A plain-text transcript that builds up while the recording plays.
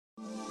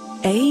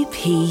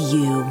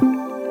APU.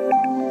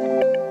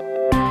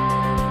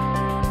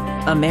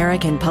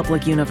 American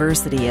Public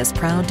University is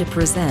proud to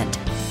present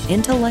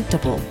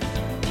Intellectable.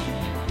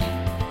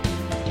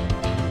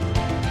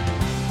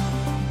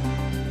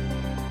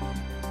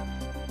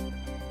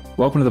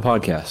 Welcome to the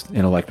podcast,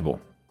 Intellectable.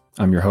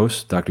 I'm your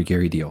host, Dr.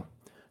 Gary Deal.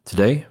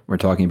 Today, we're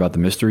talking about the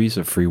mysteries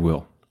of free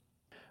will.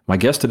 My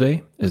guest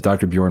today is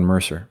Dr. Bjorn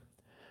Mercer.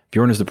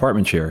 Bjorn is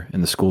department chair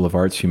in the School of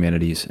Arts,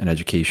 Humanities, and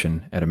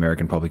Education at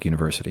American Public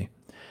University.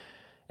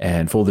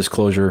 And full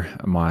disclosure,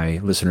 my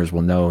listeners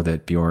will know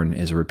that Bjorn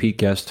is a repeat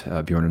guest.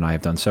 Bjorn and I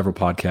have done several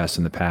podcasts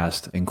in the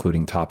past,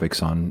 including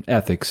topics on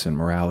ethics and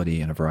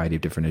morality and a variety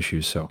of different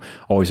issues. So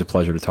always a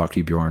pleasure to talk to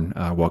you, Bjorn.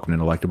 Welcome to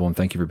Intellectable, and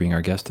thank you for being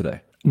our guest today.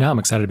 No, I'm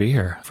excited to be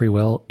here. Free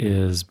will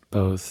is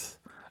both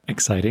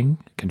exciting,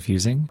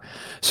 confusing.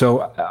 So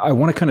I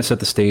want to kind of set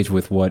the stage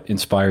with what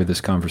inspired this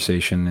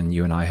conversation, and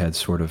you and I had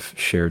sort of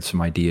shared some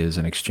ideas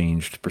and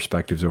exchanged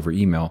perspectives over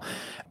email.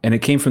 And it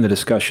came from the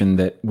discussion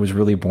that was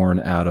really born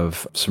out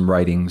of some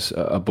writings,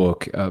 a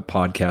book,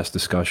 podcast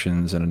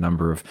discussions, and a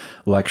number of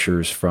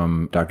lectures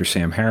from Dr.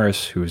 Sam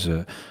Harris, who is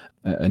a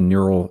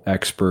neural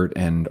expert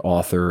and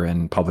author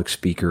and public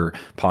speaker,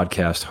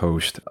 podcast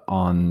host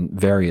on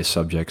various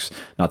subjects,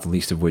 not the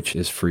least of which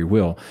is free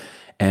will.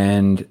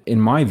 And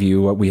in my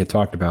view, what we had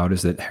talked about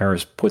is that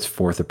Harris puts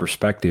forth a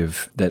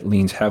perspective that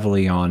leans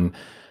heavily on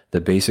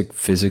the basic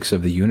physics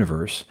of the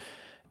universe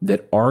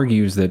that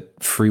argues that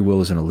free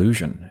will is an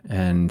illusion.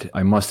 And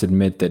I must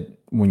admit that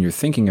when you're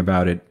thinking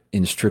about it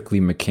in strictly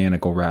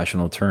mechanical,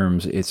 rational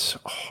terms, it's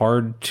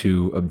hard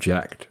to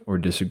object or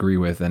disagree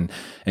with. And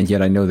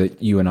yet I know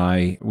that you and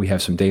I, we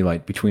have some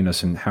daylight between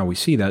us in how we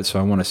see that. So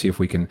I want to see if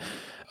we can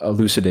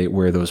elucidate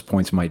where those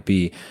points might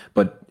be.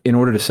 But in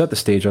order to set the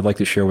stage, I'd like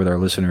to share with our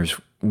listeners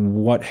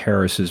what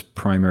Harris's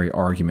primary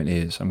argument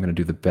is. I'm going to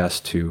do the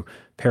best to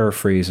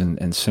paraphrase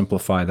and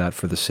simplify that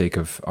for the sake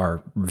of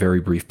our very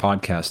brief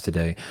podcast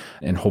today.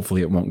 And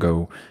hopefully it won't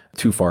go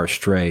too far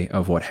astray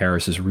of what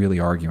Harris is really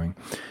arguing.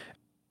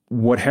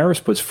 What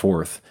Harris puts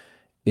forth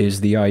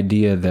is the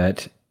idea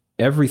that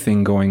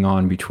everything going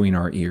on between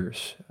our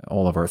ears,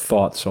 all of our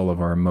thoughts, all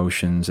of our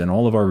emotions, and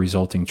all of our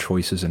resulting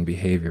choices and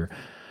behavior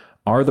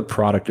are the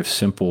product of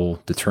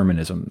simple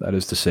determinism. That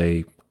is to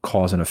say,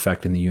 cause and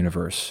effect in the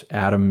universe.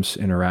 Atoms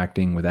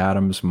interacting with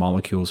atoms,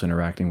 molecules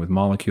interacting with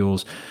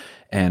molecules,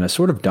 and a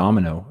sort of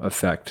domino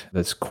effect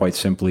that's quite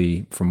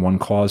simply from one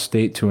cause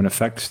state to an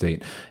effect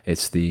state.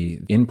 It's the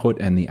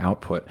input and the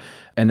output.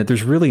 And that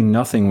there's really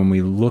nothing when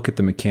we look at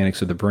the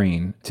mechanics of the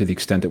brain, to the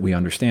extent that we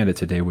understand it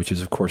today, which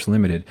is of course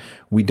limited,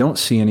 we don't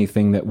see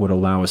anything that would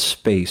allow a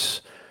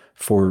space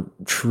for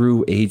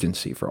true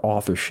agency, for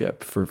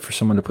authorship, for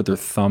someone to put their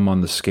thumb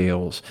on the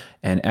scales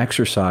and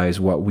exercise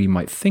what we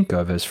might think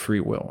of as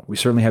free will. We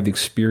certainly have the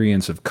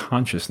experience of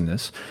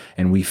consciousness,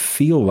 and we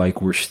feel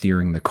like we're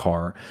steering the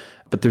car,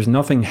 but there's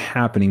nothing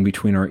happening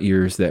between our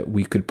ears that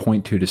we could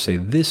point to say,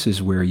 this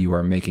is where you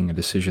are making a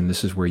decision,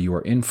 this is where you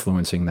are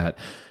influencing that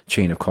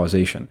chain of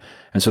causation.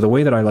 And so the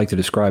way that I like to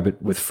describe it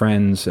with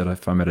friends, that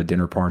if I'm at a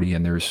dinner party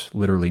and there's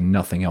literally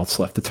nothing else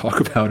left to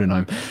talk about and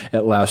I'm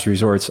at last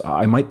resorts,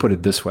 I might put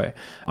it this way.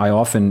 I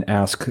often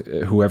ask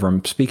whoever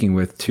I'm speaking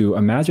with to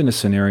imagine a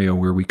scenario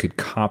where we could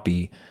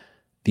copy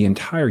the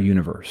entire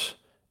universe,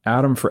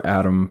 atom for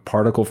atom,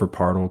 particle for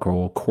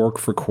particle, quark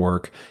for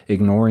quark,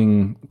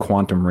 ignoring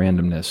quantum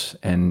randomness,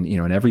 and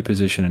in every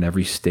position, in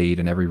every state,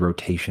 in every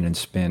rotation and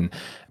spin,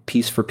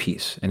 piece for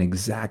piece, an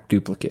exact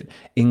duplicate,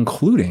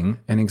 including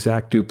an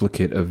exact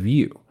duplicate of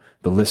you,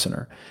 the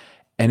listener.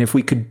 And if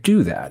we could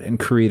do that and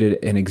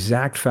create an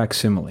exact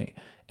facsimile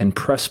and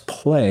press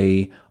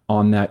play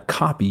on that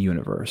copy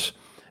universe,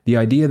 the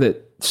idea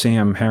that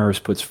Sam Harris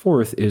puts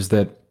forth is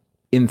that,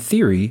 in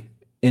theory,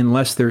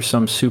 unless there's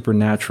some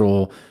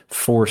supernatural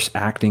force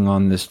acting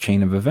on this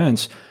chain of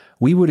events,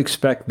 we would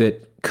expect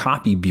that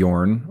copy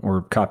Bjorn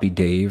or copy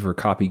Dave or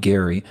copy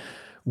Gary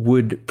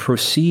would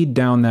proceed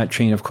down that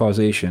chain of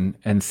causation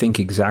and think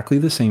exactly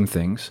the same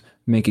things,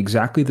 make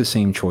exactly the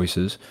same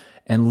choices,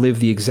 and live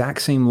the exact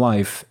same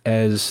life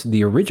as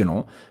the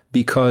original,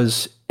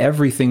 because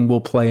everything will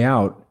play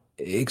out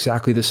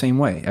exactly the same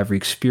way. Every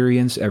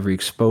experience, every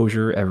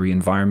exposure, every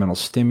environmental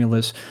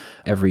stimulus,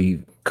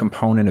 every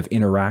component of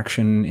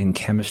interaction in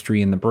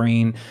chemistry in the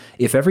brain,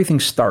 if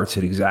everything starts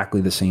at exactly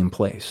the same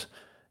place,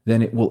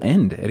 then it will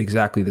end at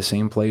exactly the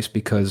same place,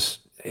 because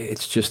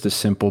it's just a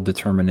simple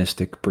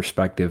deterministic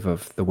perspective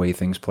of the way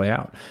things play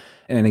out.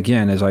 And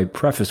again, as I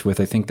prefaced with,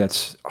 I think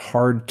that's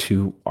hard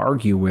to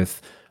argue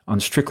with on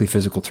strictly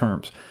physical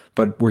terms.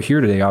 But we're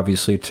here today,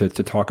 obviously, to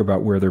talk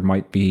about where there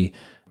might be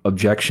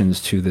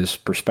objections to this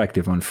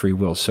perspective on free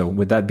will. So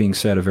with that being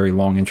said, a very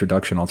long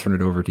introduction, I'll turn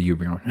it over to you,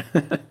 Bjorn.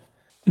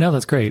 No,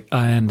 that's great.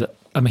 And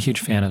I'm a huge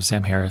fan of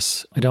Sam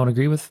Harris. I don't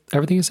agree with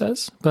everything he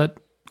says, but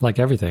like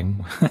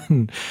everything,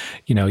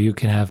 you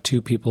can have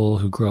two people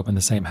who grew up in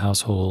the same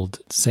household,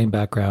 same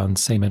background,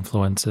 same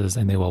influences,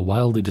 and they will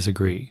wildly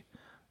disagree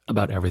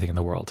about everything in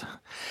the world.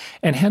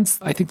 And hence,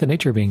 I think the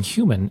nature of being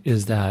human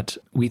is that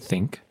we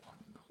think,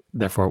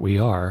 therefore we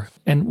are.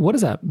 And what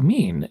does that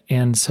mean?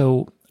 And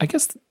so I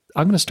guess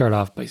I'm going to start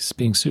off by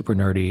being super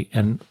nerdy.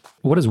 And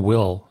what does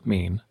will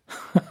mean?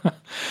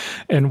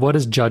 And what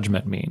does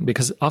judgment mean?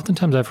 Because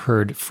oftentimes I've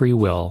heard free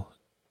will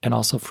and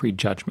also free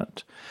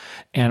judgment.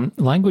 And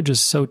language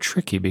is so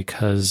tricky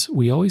because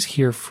we always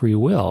hear free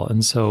will.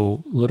 And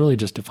so literally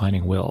just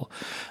defining will,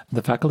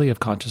 the faculty of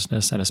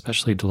consciousness and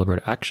especially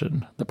deliberate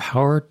action, the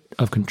power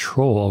of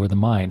control over the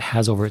mind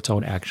has over its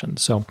own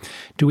actions. So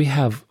do we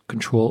have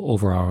control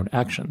over our own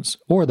actions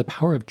or the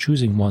power of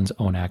choosing one's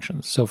own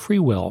actions? So free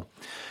will,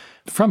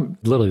 from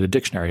literally the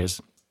dictionary,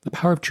 is the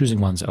power of choosing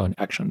one's own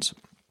actions.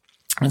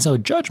 And so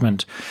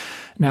judgment,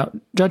 now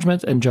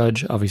judgment and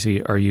judge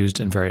obviously are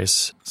used in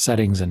various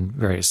settings and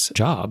various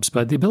jobs,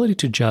 but the ability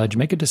to judge,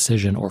 make a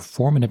decision, or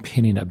form an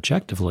opinion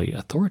objectively,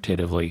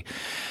 authoritatively,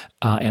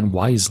 and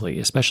wisely,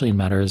 especially in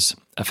matters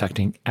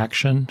affecting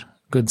action,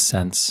 good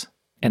sense,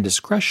 and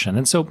discretion.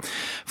 And so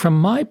from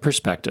my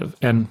perspective,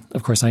 and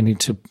of course I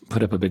need to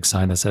put up a big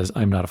sign that says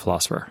I'm not a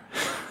philosopher.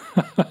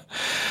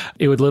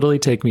 It would literally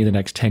take me the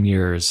next 10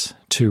 years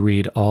to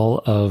read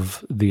all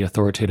of the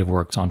authoritative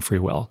works on free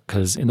will.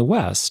 Because in the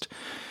West,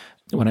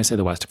 when I say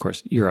the West, of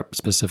course, Europe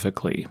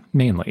specifically,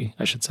 mainly,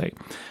 I should say,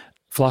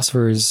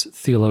 philosophers,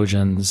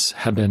 theologians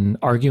have been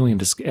arguing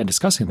and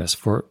discussing this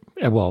for,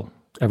 well,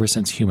 ever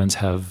since humans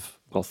have,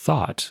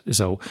 thought.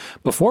 So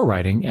before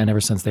writing and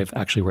ever since they've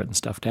actually written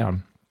stuff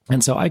down.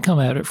 And so I come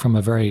at it from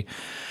a very,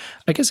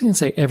 I guess you can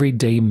say,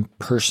 everyday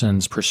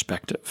person's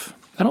perspective.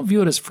 I don't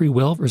view it as free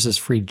will versus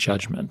free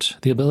judgment,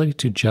 the ability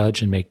to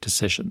judge and make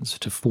decisions,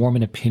 to form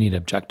an opinion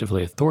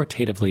objectively,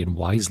 authoritatively, and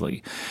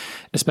wisely,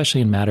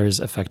 especially in matters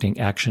affecting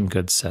action,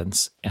 good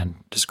sense, and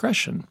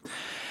discretion.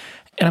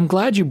 And I'm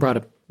glad you brought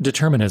up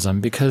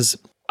determinism because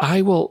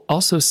I will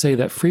also say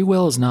that free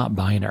will is not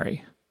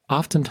binary.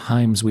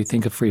 Oftentimes we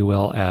think of free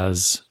will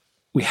as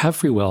we have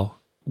free will,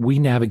 we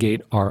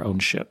navigate our own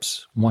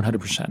ships,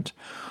 100%.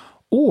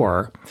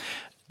 Or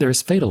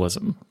there's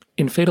fatalism.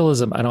 In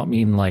fatalism, I don't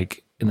mean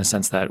like in the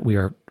sense that we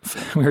are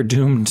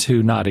doomed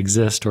to not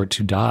exist or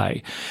to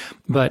die,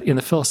 but in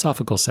the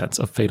philosophical sense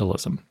of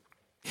fatalism.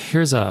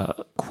 Here's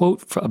a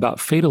quote about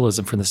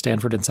fatalism from the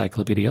Stanford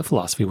Encyclopedia of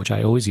Philosophy, which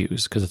I always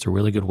use because it's a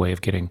really good way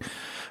of getting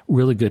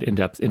really good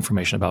in-depth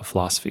information about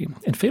philosophy.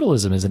 And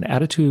fatalism is an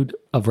attitude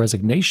of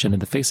resignation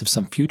in the face of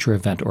some future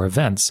event or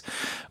events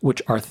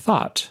which are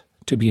thought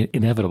to be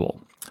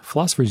inevitable.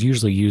 Philosophers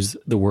usually use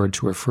the word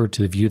to refer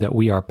to the view that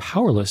we are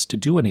powerless to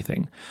do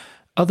anything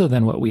other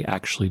than what we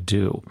actually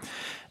do.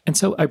 And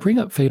so I bring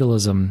up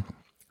fatalism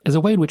as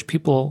a way in which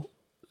people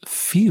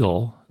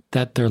feel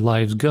that their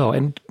lives go.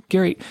 And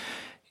Gary,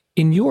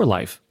 in your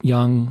life,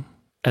 young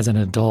as an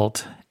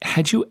adult,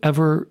 had you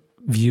ever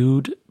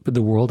viewed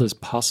the world as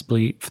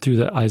possibly through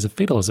the eyes of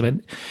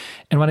fatalism?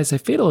 And when I say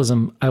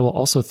fatalism, I will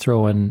also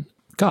throw in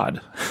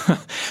God,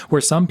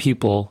 where some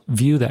people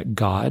view that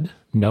God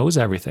knows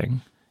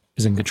everything,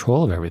 is in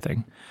control of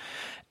everything,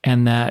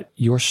 and that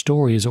your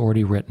story is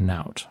already written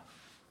out.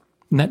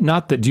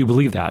 Not that you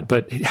believe that,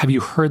 but have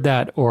you heard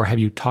that or have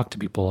you talked to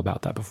people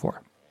about that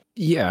before?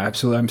 Yeah,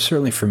 absolutely. I'm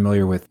certainly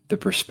familiar with the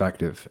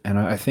perspective. And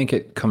I think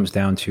it comes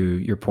down to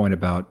your point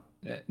about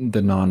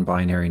the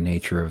non-binary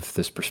nature of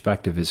this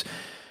perspective is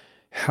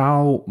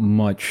how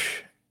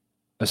much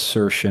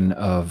assertion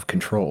of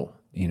control,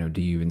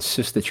 do you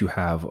insist that you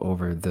have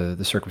over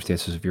the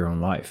circumstances of your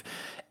own life?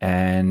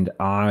 And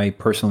I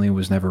personally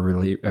was never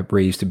really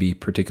raised to be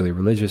particularly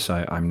religious.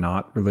 I'm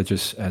not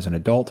religious as an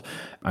adult.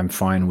 I'm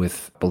fine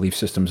with belief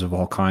systems of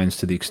all kinds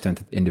to the extent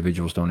that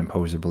individuals don't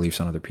impose their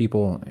beliefs on other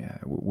people.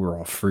 We're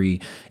all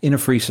free. In a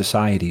free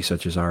society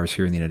such as ours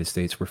here in the United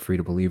States, we're free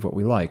to believe what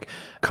we like.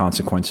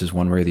 Consequences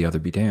one way or the other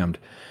be damned.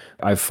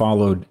 I've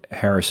followed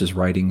Harris's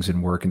writings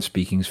and work and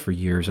speakings for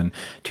years. And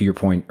to your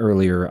point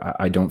earlier,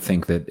 I don't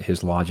think that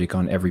his logic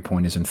on every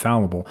point is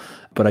infallible.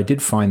 But I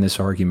did find this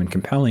argument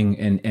compelling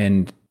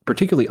and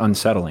particularly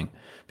unsettling,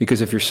 because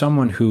if you're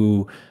someone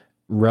who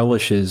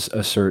relishes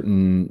a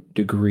certain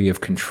degree of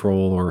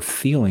control or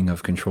feeling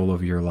of control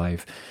over your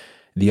life,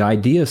 the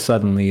idea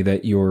suddenly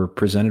that you're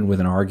presented with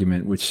an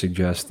argument which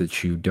suggests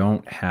that you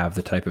don't have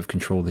the type of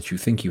control that you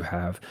think you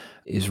have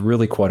is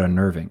really quite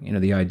unnerving.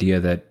 The idea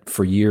that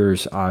for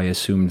years I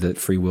assumed that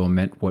free will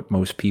meant what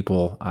most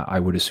people, I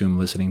would assume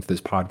listening to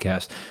this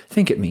podcast,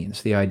 think it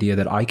means. The idea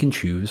that I can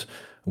choose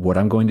what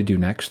I'm going to do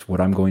next, what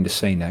I'm going to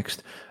say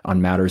next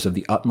on matters of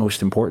the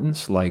utmost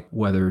importance, like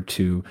whether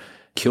to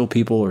kill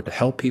people or to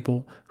help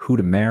people, who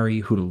to marry,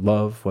 who to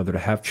love, whether to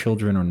have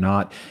children or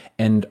not.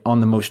 And on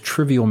the most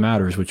trivial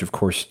matters, which of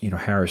course,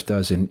 Harris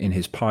does in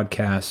his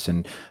podcasts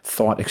and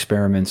thought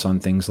experiments on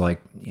things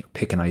like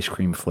pick an ice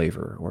cream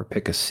flavor or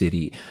pick a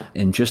city,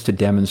 and just to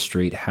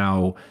demonstrate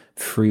how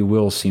free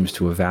will seems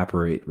to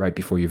evaporate right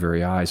before your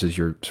very eyes as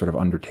you're sort of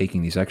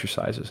undertaking these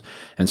exercises.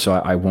 And so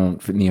I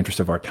won't, in the interest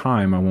of our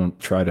time, I won't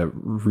try to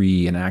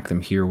reenact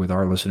them here with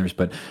our listeners,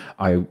 but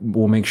I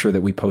will make sure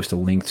that we post a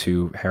link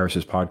to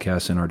Harris's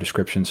podcast in our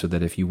description so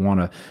that if you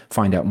want to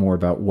find out more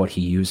about what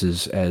he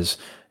uses as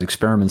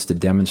experiments to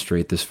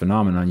demonstrate this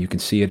phenomenon, you can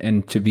see it.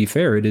 And to be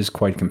fair, it is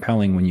quite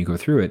compelling when you go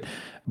through it.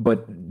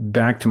 But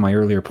back to my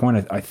earlier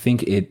point, I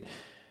think it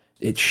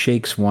it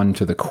shakes one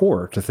to the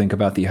core to think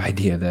about the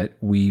idea that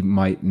we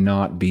might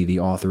not be the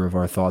author of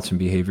our thoughts and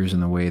behaviors in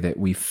the way that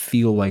we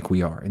feel like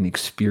we are, in the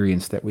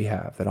experience that we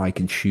have, that I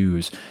can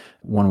choose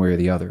one way or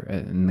the other.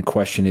 And the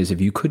question is,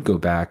 if you could go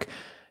back,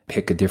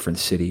 pick a different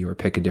city or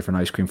pick a different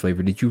ice cream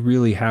flavor, did you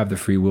really have the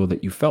free will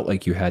that you felt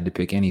like you had to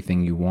pick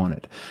anything you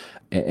wanted?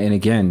 And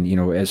again,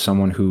 as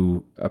someone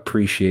who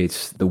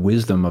appreciates the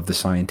wisdom of the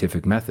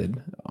scientific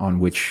method on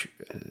which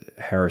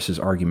Harris's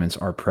arguments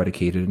are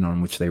predicated and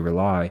on which they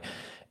rely,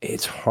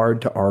 it's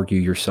hard to argue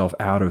yourself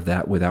out of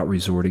that without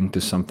resorting to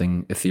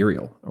something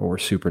ethereal or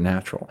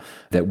supernatural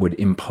that would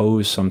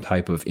impose some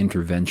type of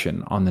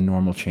intervention on the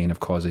normal chain of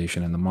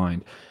causation in the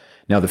mind.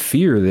 Now, the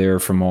fear there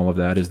from all of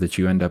that is that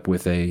you end up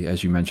with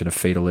as you mentioned, a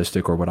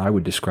fatalistic, or what I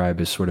would describe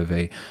as sort of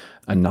a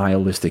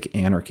nihilistic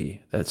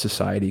anarchy that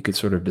society could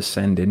sort of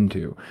descend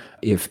into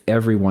if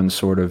everyone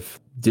sort of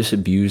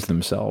disabused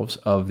themselves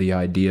of the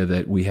idea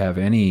that we have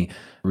any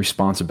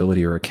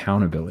responsibility or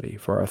accountability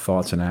for our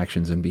thoughts and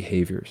actions and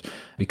behaviors.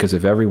 Because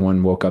if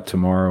everyone woke up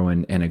tomorrow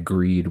and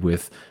agreed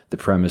with the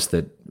premise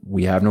that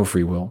we have no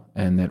free will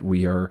and that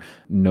we are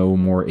no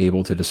more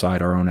able to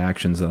decide our own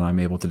actions than I'm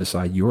able to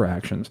decide your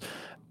actions,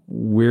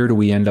 where do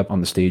we end up on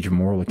the stage of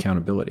moral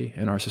accountability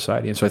in our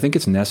society? And so I think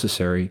it's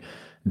necessary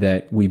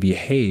that we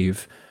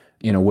behave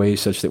in a way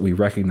such that we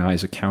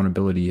recognize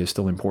accountability is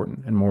still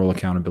important and moral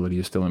accountability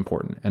is still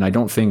important. And I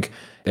don't think,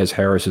 as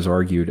Harris has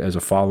argued as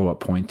a follow-up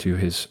point to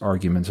his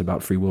arguments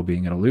about free will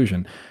being an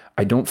illusion,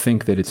 I don't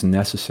think that it's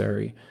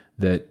necessary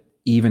that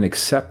even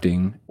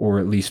accepting or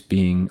at least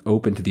being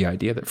open to the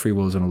idea that free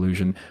will is an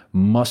illusion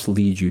must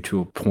lead you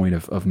to a point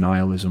of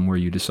nihilism where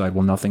you decide,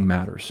 well, nothing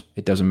matters.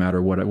 It doesn't matter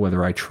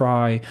whether I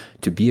try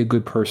to be a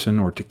good person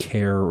or to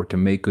care or to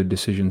make good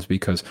decisions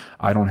because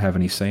I don't have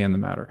any say in the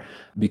matter.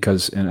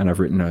 Because, and I've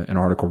written an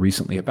article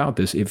recently about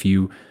this, if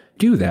you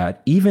do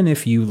that, even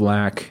if you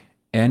lack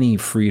any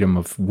freedom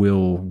of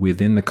will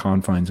within the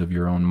confines of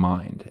your own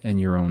mind and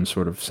your own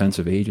sort of sense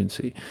of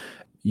agency,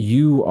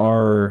 you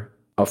are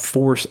a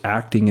force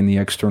acting in the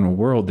external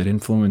world that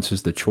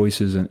influences the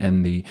choices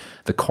and the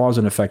cause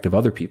and effect of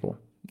other people.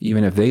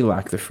 Even if they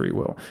lack the free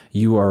will,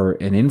 you are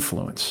an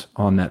influence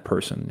on that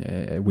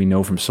person. We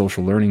know from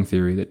social learning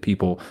theory that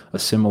people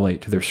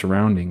assimilate to their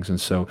surroundings.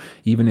 And so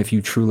even if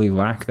you truly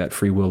lack that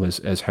free will,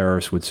 as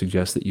Harris would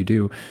suggest that you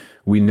do,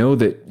 we know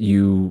that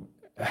you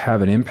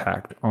have an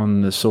impact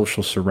on the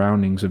social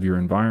surroundings of your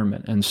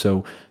environment. And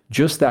so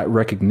just that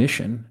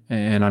recognition,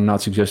 and I'm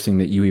not suggesting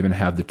that you even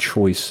have the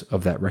choice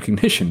of that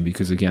recognition,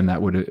 because again,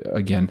 that would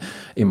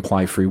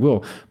imply free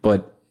will.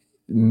 But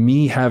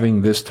me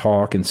having this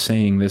talk and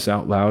saying this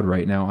out loud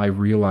right now, I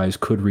realize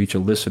could reach a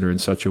listener in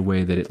such a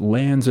way that it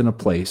lands in a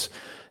place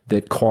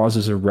that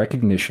causes a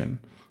recognition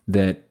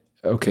that,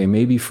 okay,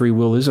 maybe free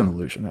will is an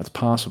illusion. That's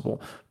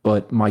possible.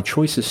 But my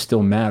choices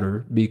still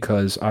matter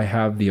because I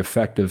have the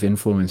effect of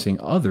influencing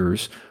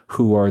others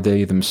who are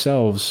they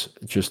themselves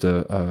just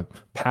a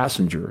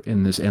passenger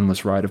in this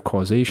endless ride of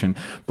causation,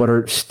 but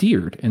are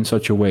steered in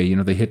such a way,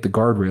 they hit the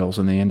guardrails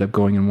and they end up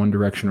going in one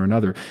direction or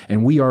another.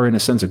 And we are, in a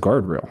sense, a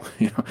guardrail.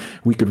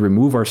 We could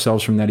remove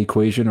ourselves from that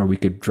equation, or we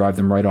could drive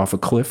them right off a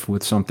cliff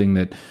with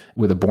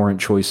with abhorrent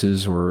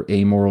choices or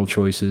amoral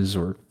choices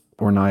or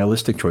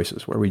nihilistic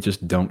choices where we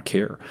just don't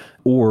care.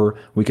 Or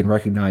we can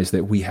recognize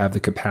that we have the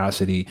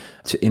capacity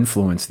to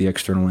influence the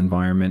external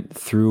environment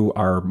through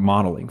our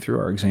modeling, through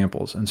our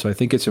examples. And so I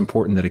think it's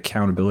important that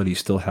accountability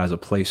still has a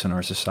place in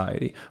our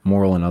society,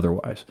 moral and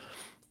otherwise.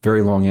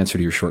 Very long answer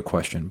to your short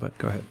question, but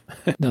go ahead.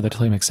 No, that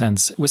totally makes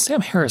sense. With Sam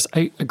Harris,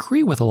 I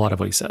agree with a lot of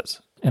what he says,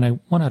 and I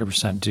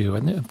 100% do.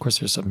 And of course,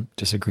 there's some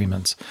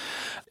disagreements.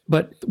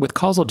 But with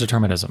causal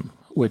determinism,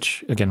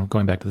 which, again,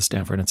 going back to the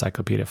Stanford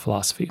Encyclopedia of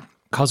Philosophy,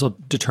 causal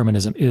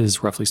determinism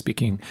is, roughly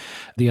speaking,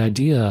 the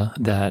idea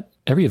that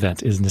every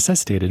event is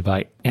necessitated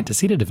by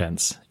antecedent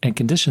events and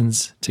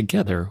conditions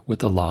together with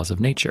the laws of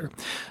nature.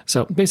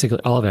 So basically,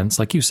 all events,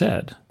 like you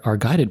said, are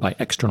guided by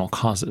external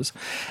causes.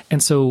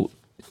 And so,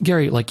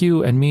 Gary, like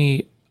you and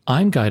me,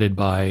 I'm guided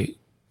by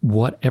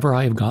whatever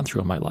I have gone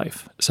through in my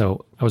life.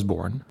 So I was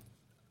born,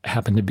 I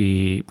happened to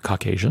be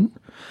Caucasian.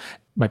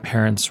 My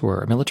parents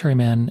were a military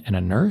man and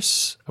a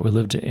nurse. We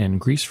lived in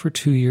Greece for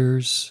 2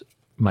 years.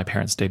 My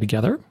parents stayed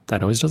together.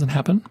 That always doesn't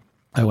happen.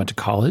 I went to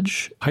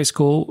college, high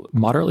school,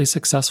 moderately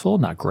successful,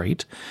 not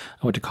great.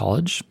 I went to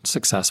college,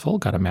 successful,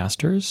 got a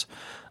master's,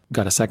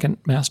 got a second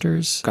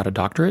master's, got a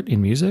doctorate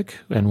in music,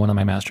 and one of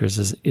my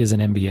masters is an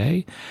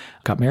MBA.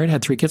 Got married,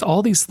 had 3 kids.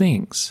 All these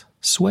things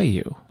sway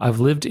you. I've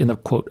lived in the,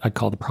 quote, I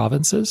call the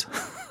provinces.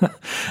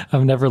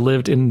 I've never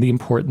lived in the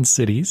important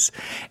cities.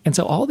 And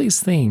so all these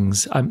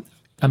things, I'm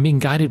being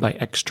guided by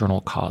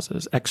external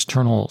causes,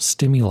 external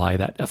stimuli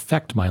that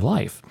affect my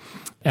life.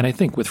 And I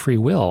think with free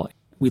will,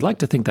 we like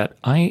to think that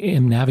I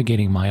am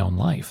navigating my own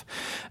life.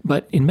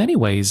 But in many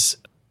ways,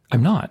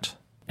 I'm not.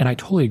 And I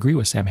totally agree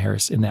with Sam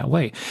Harris in that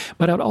way.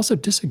 But I would also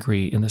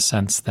disagree in the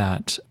sense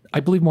that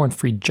I believe more in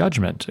free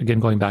judgment. Again,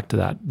 going back to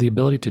that, the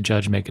ability to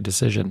judge, make a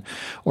decision,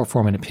 or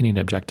form an opinion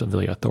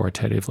objectively,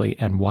 authoritatively,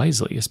 and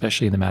wisely,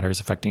 especially in the matters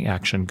affecting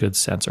action, good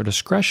sense, or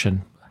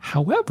discretion.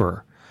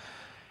 However,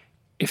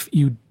 if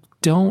you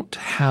don't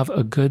have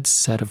a good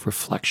set of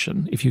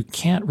reflection, if you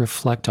can't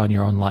reflect on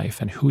your own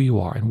life and who you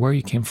are and where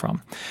you came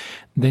from,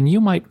 then you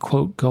might,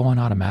 quote, go on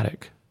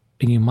automatic.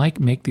 And you might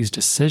make these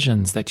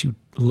decisions that you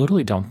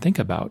literally don't think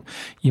about.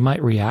 You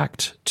might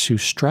react to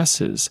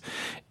stresses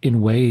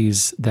in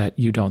ways that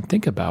you don't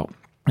think about.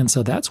 And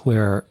so that's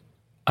where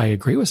I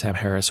agree with Sam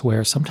Harris,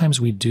 where sometimes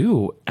we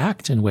do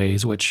act in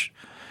ways which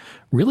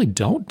really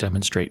don't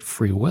demonstrate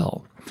free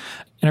will.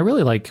 And I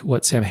really like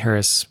what Sam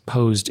Harris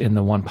posed in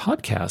the one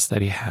podcast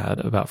that he had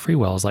about free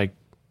will is like,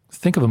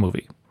 think of a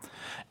movie.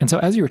 And so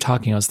as you were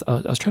talking, I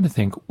was trying to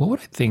think, what would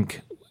I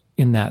think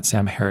in that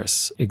Sam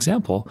Harris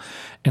example?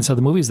 And so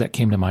the movies that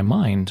came to my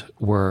mind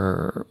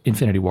were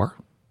Infinity War.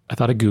 I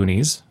thought of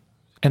Goonies.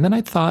 And then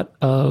I thought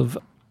of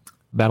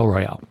Battle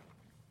Royale.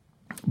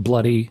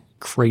 Bloody,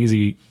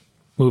 crazy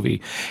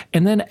movie.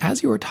 And then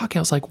as you were talking,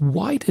 I was like,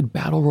 why did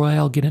Battle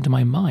Royale get into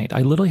my mind?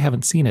 I literally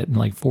haven't seen it in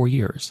like 4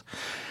 years.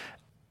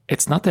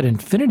 It's not that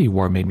Infinity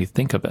War made me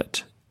think of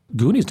it.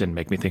 Goonies didn't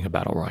make me think of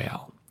Battle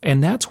Royale.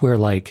 And that's where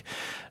like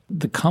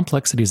the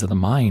complexities of the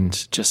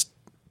mind just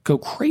go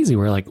crazy.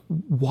 Where like,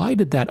 why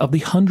did that, of the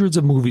hundreds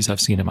of movies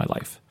I've seen in my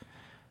life,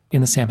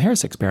 in the Sam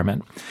Harris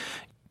experiment,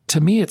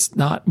 to me, it's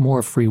not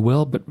more free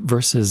will, but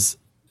versus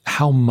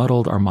how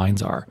muddled our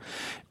minds are.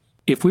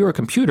 If we were a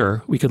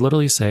computer, we could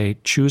literally say,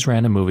 choose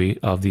random movie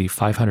of the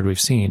 500 we've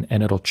seen,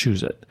 and it'll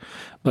choose it.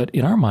 But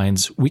in our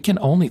minds, we can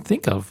only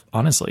think of,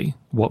 honestly,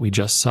 what we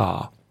just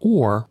saw,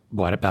 or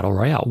what at Battle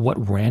Royale,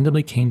 what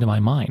randomly came to my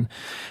mind.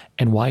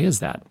 And why is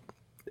that?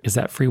 Is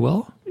that free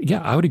will?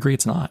 Yeah, I would agree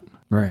it's not.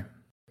 Right.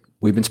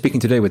 We've been speaking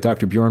today with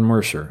Dr. Bjorn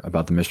Mercer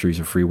about the mysteries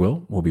of free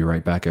will. We'll be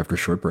right back after a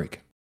short break.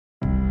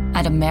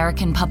 At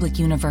American Public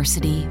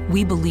University,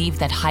 we believe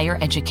that higher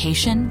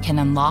education can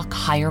unlock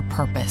higher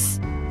purpose.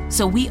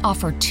 So we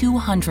offer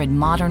 200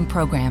 modern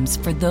programs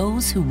for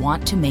those who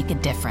want to make a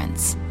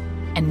difference.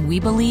 And we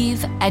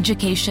believe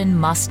education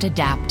must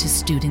adapt to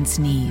students'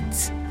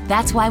 needs.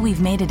 That's why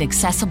we've made it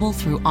accessible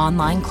through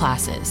online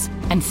classes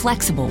and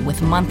flexible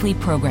with monthly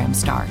program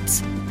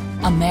starts.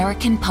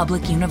 American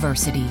Public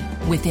University,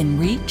 within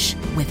reach,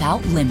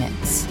 without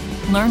limits.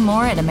 Learn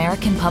more at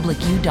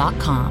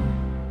americanpublicu.com.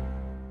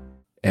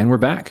 And we're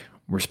back.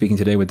 We're speaking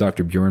today with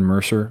Dr. Bjorn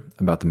Mercer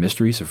about the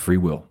mysteries of free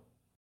will.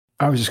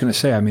 I was just going to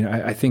say,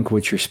 I think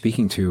what you're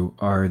speaking to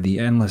are the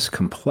endless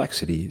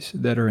complexities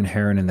that are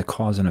inherent in the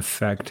cause and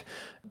effect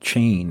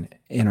chain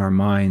in our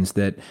minds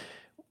that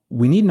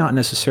we need not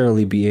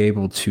necessarily be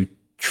able to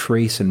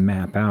trace and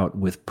map out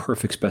with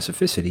perfect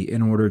specificity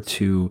in order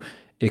to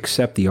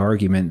accept the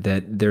argument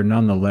that they're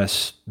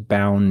nonetheless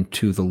bound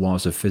to the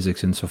laws of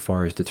physics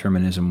insofar as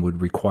determinism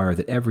would require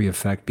that every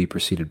effect be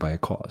preceded by a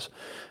cause.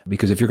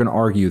 Because if you're going to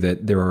argue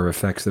that there are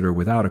effects that are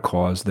without a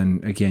cause,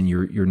 then again,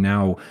 you're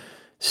now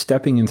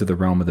stepping into the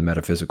realm of the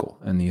metaphysical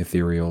and the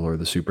ethereal or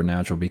the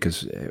supernatural,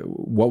 because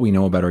what we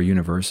know about our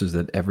universe is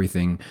that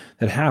everything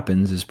that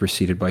happens is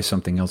preceded by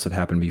something else that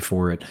happened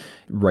before it,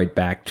 right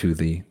back to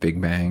the Big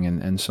Bang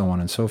and so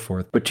on and so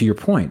forth. But to your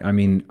point,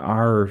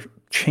 our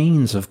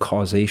chains of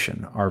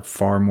causation are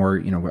far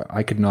more,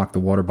 I could knock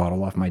the water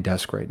bottle off my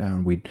desk right now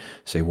and we'd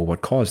say, well,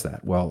 what caused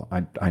that? Well,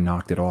 I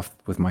knocked it off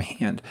with my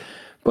hand.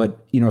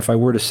 But, if I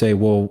were to say,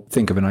 well,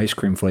 think of an ice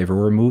cream flavor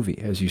or a movie,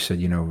 as you said,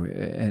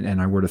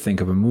 and I were to think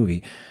of a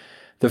movie,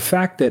 the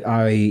fact that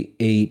I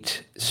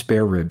ate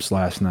spare ribs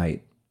last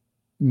night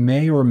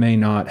may or may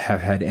not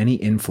have had any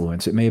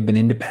influence. It may have been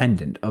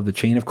independent of the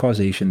chain of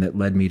causation that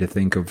led me to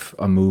think of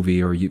a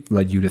movie or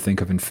led you to think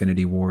of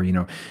Infinity War,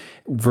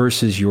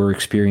 versus your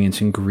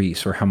experience in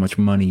Greece or how much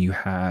money you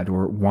had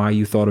or why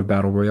you thought of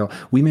Battle Royale.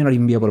 We may not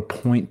even be able to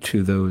point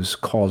to those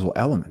causal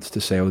elements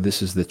to say, oh,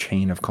 this is the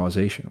chain of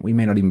causation. We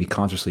may not even be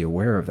consciously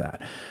aware of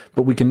that.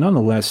 But we can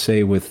nonetheless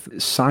say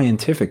with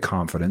scientific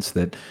confidence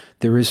that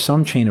there is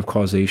some chain of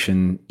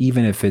causation,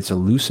 even if it's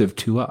elusive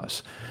to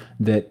us,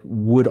 that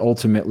would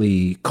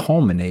ultimately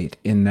culminate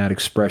in that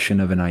expression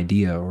of an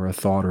idea or a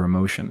thought or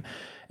emotion.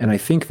 And I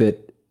think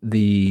that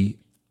the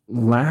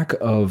lack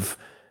of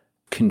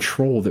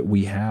control that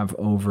we have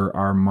over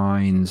our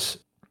mind's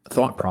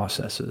thought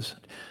processes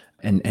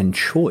and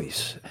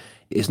choice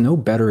is no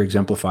better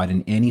exemplified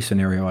in any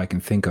scenario I can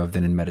think of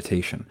than in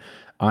meditation.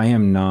 I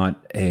am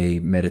not a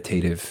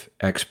meditative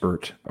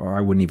expert, or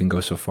I wouldn't even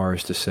go so far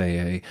as to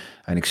say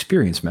an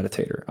experienced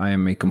meditator. I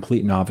am a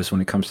complete novice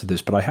when it comes to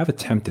this, but I have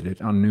attempted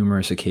it on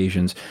numerous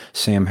occasions.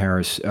 Sam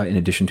Harris, in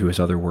addition to his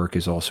other work,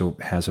 also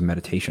has a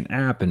meditation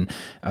app and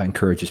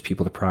encourages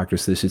people to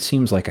practice this. It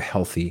seems like a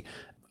healthy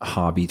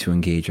hobby to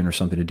engage in or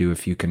something to do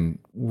if you can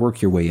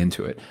work your way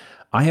into it.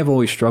 I have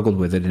always struggled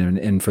with it,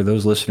 and for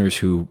those listeners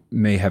who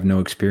may have no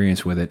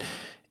experience with it,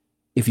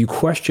 if you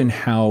question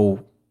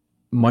how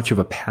much of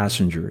a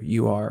passenger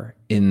you are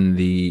in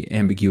the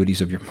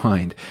ambiguities of your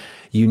mind,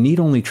 you need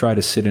only try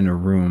to sit in a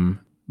room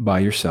by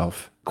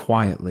yourself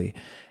quietly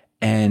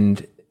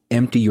and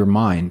empty your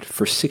mind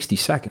for 60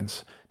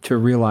 seconds to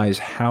realize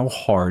how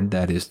hard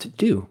that is to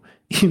do,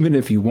 even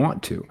if you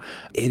want to.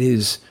 It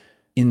is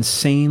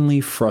insanely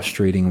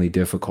frustratingly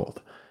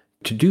difficult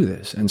to do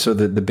this. And so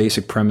the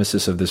basic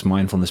premises of this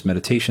mindfulness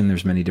meditation,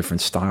 there's many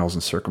different styles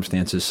and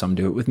circumstances. Some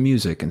do it with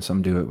music and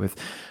some do it with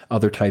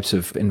other types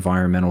of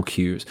environmental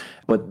cues.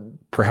 But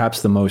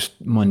perhaps the most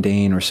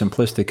mundane or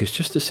simplistic is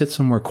just to sit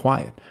somewhere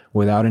quiet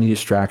without any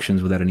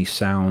distractions, without any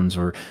sounds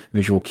or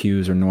visual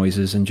cues or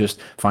noises, and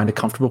just find a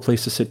comfortable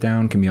place to sit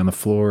down. It can be on the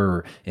floor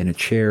or in a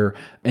chair,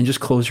 and just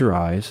close your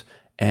eyes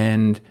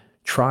and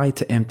try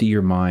to empty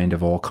your mind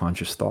of all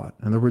conscious thought.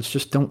 In other words,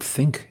 just don't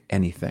think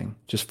anything.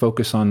 Just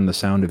focus on the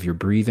sound of your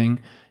breathing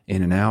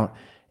in and out,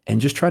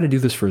 and just try to do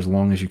this for as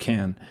long as you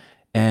can.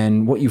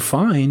 And what you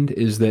find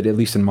is that, at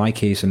least in my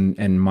case,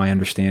 and my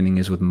understanding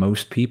is with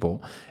most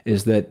people,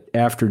 is that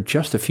after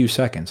just a few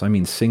seconds, I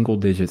mean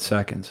single-digit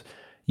seconds,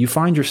 you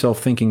find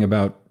yourself thinking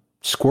about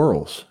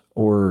squirrels,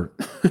 or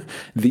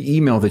the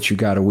email that you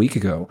got a week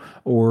ago,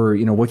 or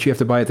what you have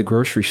to buy at the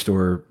grocery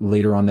store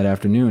later on that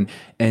afternoon.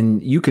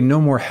 And you can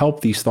no more help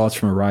these thoughts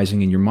from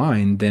arising in your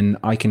mind than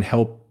I can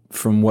help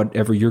from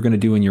whatever you're going to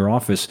do in your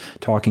office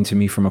talking to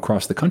me from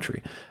across the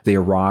country. They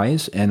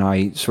arise, and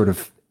I sort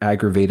of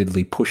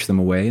aggravatedly push them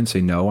away and say,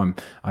 no,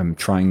 I'm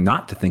trying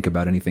not to think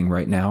about anything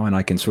right now. And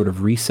I can sort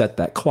of reset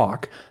that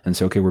clock and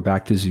say, okay, we're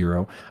back to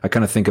zero. I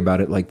kind of think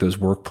about it like those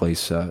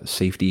workplace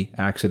safety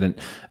accident.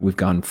 We've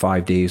gone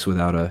 5 days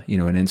without an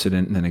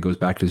incident, and then it goes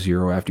back to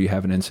zero after you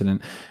have an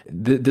incident.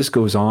 This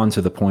goes on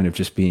to the point of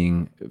just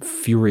being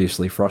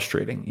furiously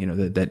frustrating,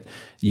 that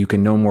you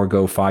can no more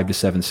go 5 to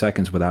 7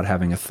 seconds without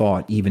having a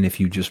thought, even if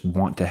you just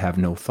want to have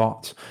no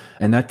thoughts.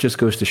 And that just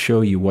goes to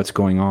show you what's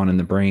going on in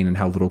the brain and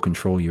how little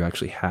control you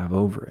actually have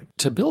over it.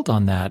 To build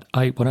on that,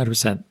 I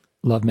 100%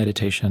 love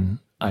meditation.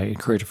 I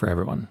encourage it for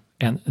everyone.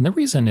 And the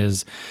reason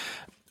is,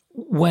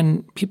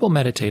 when people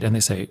meditate and they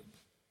say,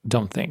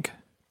 don't think,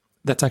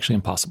 that's actually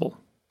impossible.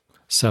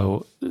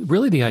 So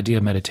really the idea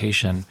of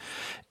meditation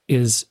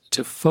is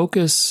to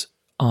focus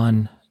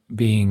on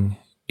being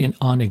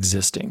on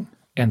existing.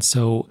 And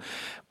so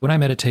when I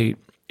meditate,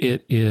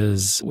 it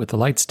is with the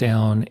lights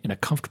down in a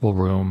comfortable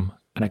room,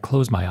 and I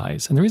close my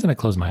eyes. And the reason I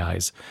close my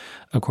eyes,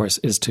 of course,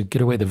 is to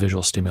get away the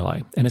visual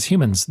stimuli. And as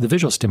humans, the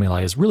visual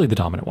stimuli is really the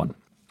dominant one.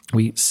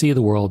 We see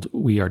the world,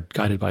 we are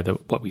guided by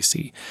what we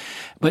see.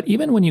 But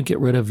even when you get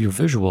rid of your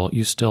visual,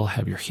 you still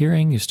have your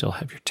hearing, you still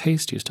have your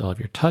taste, you still have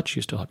your touch,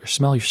 you still have your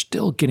smell, you're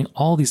still getting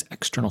all these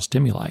external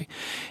stimuli.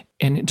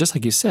 And just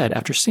like you said,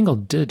 after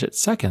single-digit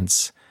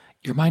seconds,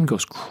 your mind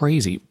goes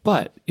crazy.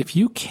 But if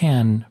you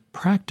can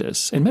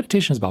practice, and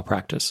meditation is about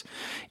practice,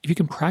 if you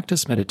can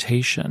practice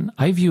meditation,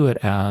 I view it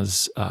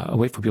as a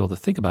way for people to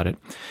think about it,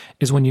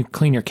 is when you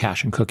clean your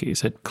cache and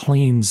cookies. It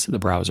cleans the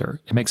browser.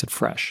 It makes it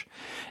fresh.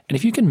 And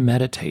if you can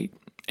meditate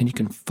and you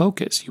can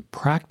focus, you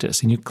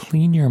practice, and you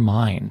clean your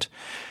mind,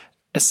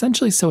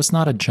 essentially so it's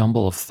not a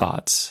jumble of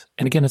thoughts.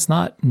 And again, it's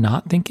not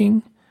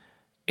thinking.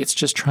 It's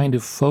just trying to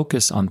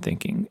focus on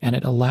thinking, and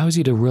it allows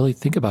you to really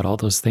think about all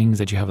those things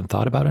that you haven't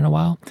thought about in a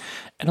while,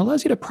 and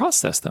allows you to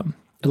process them.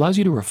 It allows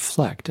you to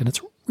reflect, and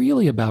it's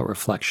really about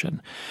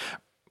reflection.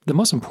 The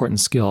most important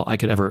skill I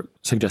could ever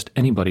suggest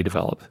anybody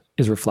develop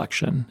is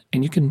reflection,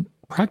 and you can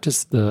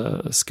practice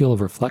the skill of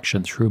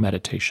reflection through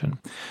meditation.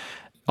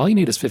 All you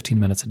need is 15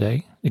 minutes a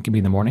day. It can be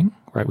in the morning,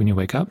 right when you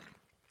wake up.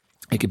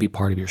 It could be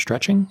part of your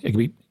stretching. It could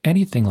be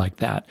anything like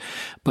that.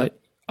 But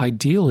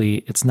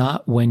ideally, it's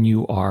not when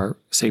you are,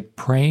 say,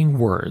 praying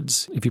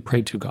words. If you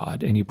pray to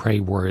God and you pray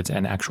words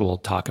and actual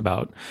talk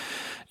about,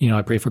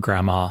 I pray for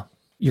grandma,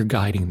 you're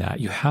guiding that.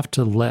 You have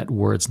to let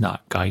words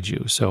not guide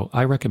you. So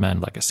I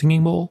recommend like a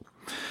singing bowl.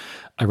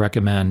 I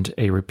recommend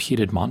a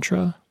repeated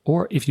mantra,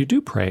 or if you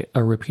do pray,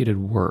 a repeated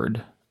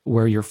word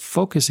where you're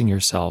focusing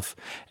yourself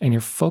and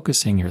you're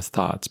focusing your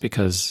thoughts,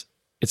 because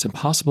it's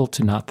impossible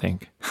to not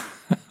think.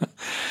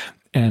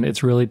 And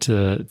it's really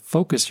to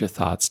focus your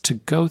thoughts, to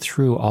go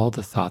through all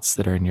the thoughts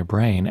that are in your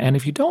brain. And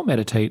if you don't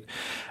meditate,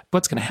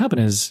 what's going to happen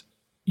is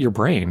your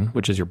brain,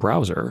 which is your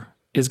browser,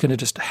 is going to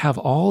just have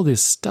all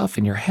this stuff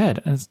in your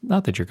head. And it's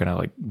not that you're going to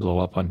like blow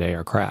up one day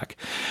or crack,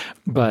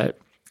 but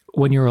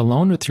when you're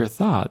alone with your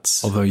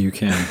thoughts. Although you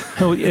can.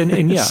 Oh,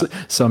 and yeah.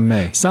 Some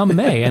may. Some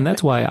may. And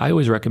that's why I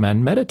always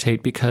recommend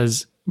meditate,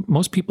 because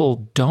most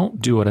people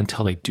don't do it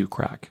until they do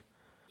crack,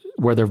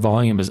 where their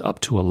volume is up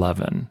to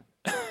 11.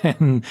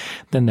 And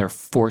then they're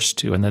forced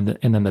to, and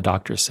then the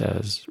doctor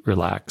says,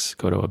 relax,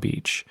 go to a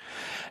beach.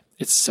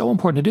 It's so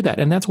important to do that.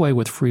 And that's why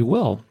with free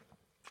will,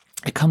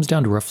 it comes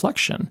down to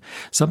reflection.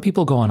 Some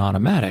people go on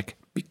automatic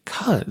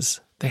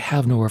because they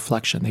have no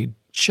reflection. They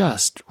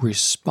just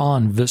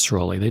respond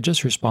viscerally. They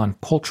just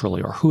respond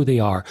culturally, or who they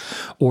are,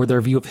 or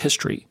their view of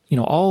history.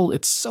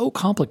 It's so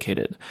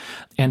complicated.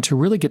 And to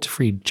really get to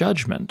free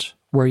judgment,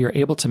 where you're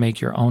able to make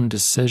your own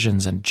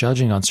decisions and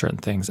judging on certain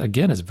things,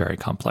 again, is very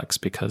complex,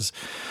 because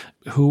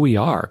who we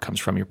are comes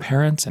from your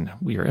parents and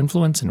your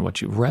influence and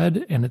what you've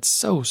read. And it's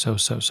so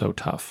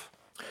tough.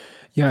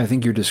 Yeah, I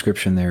think your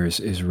description there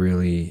is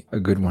really a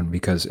good one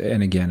because,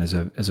 and again, as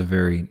a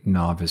very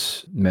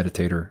novice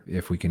meditator,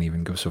 if we can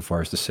even go so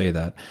far as to say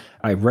that,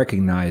 I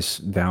recognize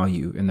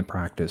value in the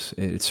practice.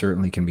 It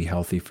certainly can be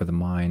healthy for the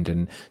mind,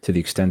 and to the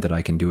extent that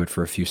I can do it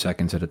for a few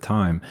seconds at a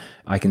time,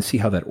 I can see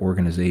how that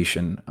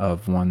organization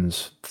of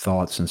one's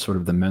thoughts and sort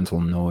of the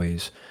mental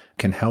noise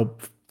can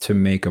help to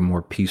make a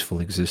more peaceful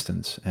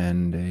existence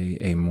and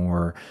a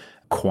more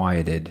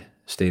quieted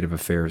state of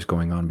affairs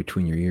going on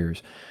between your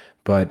ears.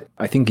 But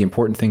I think the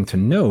important thing to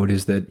note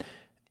is that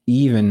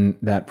even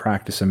that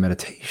practice of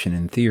meditation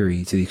in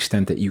theory, to the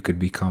extent that you could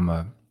become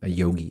a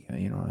yogi,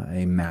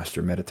 a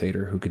master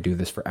meditator who could do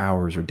this for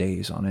hours or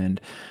days on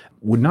end,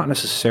 would not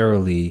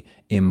necessarily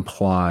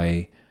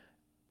imply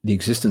the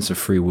existence of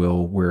free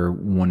will where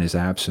one is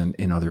absent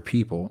in other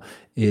people.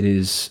 It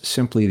is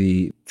simply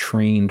the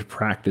trained,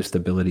 practiced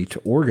ability to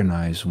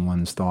organize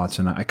one's thoughts.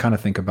 And I kind of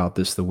think about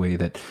this the way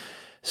that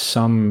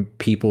some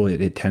people,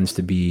 it tends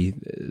to be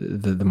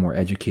the more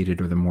educated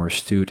or the more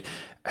astute,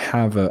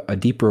 have a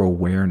deeper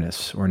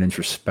awareness or an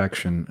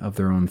introspection of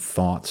their own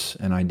thoughts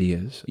and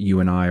ideas.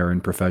 You and I are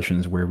in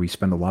professions where we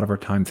spend a lot of our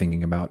time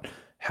thinking about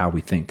how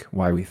we think,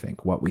 why we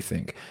think, what we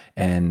think,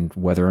 and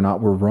whether or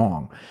not we're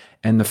wrong.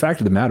 And the fact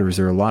of the matter is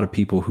there are a lot of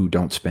people who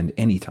don't spend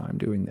any time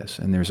doing this.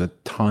 And there's a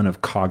ton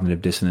of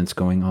cognitive dissonance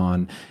going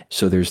on.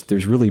 So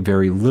there's really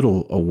very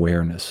little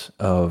awareness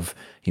of,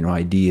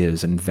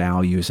 ideas and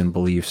values and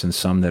beliefs, and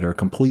some that are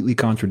completely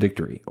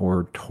contradictory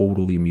or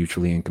totally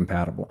mutually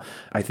incompatible.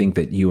 I think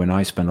that you and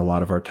I spend a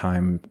lot of our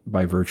time,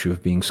 by virtue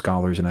of being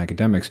scholars and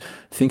academics,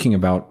 thinking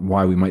about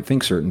why we might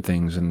think certain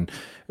things and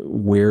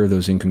where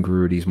those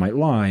incongruities might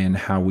lie and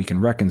how we can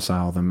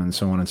reconcile them and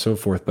so on and so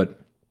forth. But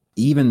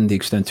even the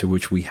extent to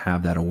which we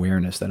have that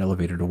awareness, that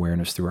elevated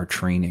awareness through our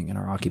training and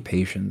our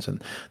occupations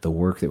and the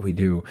work that we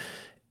do,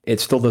 it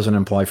still doesn't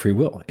imply free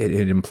will.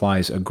 It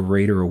implies a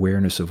greater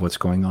awareness of what's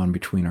going on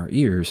between our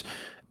ears,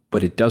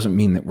 but it doesn't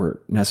mean that we're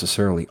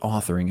necessarily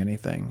authoring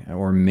anything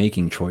or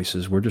making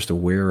choices. We're just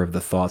aware of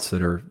the thoughts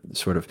that are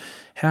sort of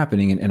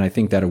happening. And I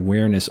think that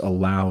awareness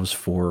allows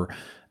for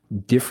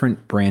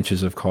different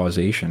branches of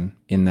causation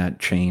in that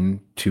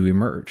chain to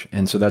emerge.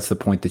 And so that's the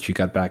point that you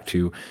got back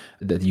to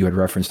that you had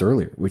referenced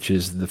earlier, which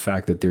is the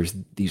fact that there's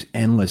these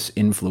endless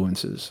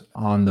influences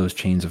on those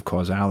chains of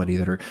causality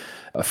that are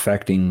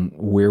affecting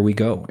where we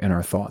go in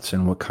our thoughts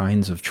and what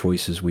kinds of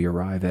choices we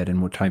arrive at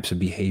and what types of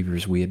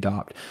behaviors we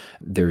adopt.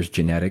 There's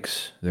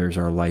genetics, there's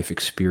our life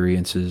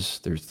experiences,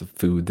 there's the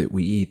food that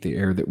we eat, the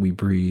air that we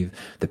breathe,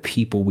 the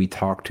people we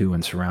talk to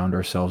and surround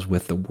ourselves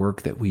with, the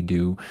work that we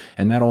do.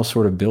 And that all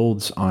sort of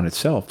builds on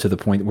itself to the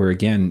point where,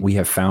 again, we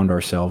have found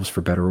ourselves,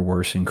 for better or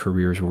worse, in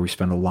careers where we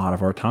spend a lot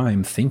of our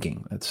time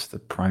thinking. That's the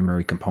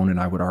primary component,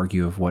 I would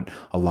argue, of what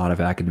a lot of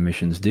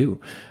academicians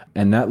do.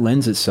 And that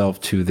lends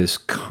itself to this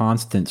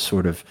constant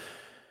sort of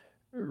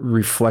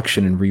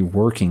reflection and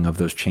reworking of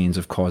those chains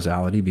of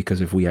causality,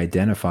 because if we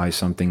identify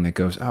something that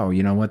goes, oh,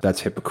 you know what,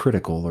 that's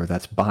hypocritical or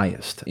that's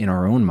biased in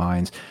our own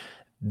minds,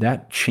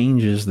 that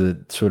changes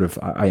the sort of,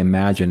 I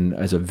imagine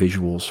as a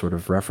visual sort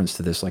of reference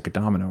to this, like a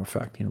domino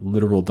effect,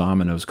 literal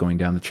dominoes going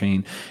down the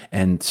chain,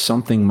 and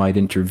something might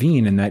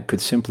intervene. And that could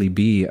simply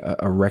be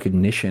a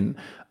recognition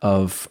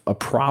of a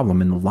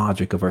problem in the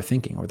logic of our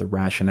thinking or the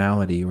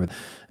rationality or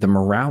the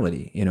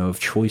morality, of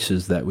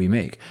choices that we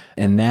make.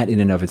 And that in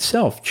and of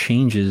itself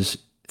changes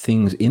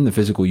things in the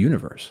physical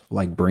universe,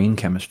 like brain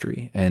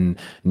chemistry and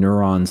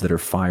neurons that are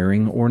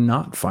firing or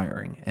not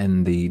firing,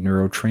 and the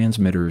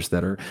neurotransmitters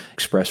that are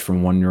expressed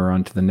from one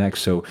neuron to the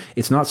next. So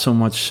it's not so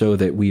much so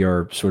that we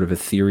are sort of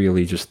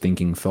ethereally just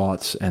thinking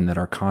thoughts and that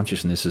our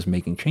consciousness is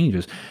making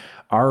changes.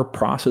 Our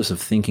process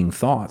of thinking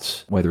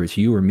thoughts, whether it's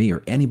you or me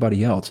or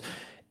anybody else,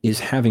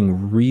 is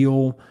having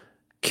real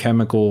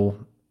chemical,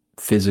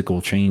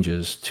 physical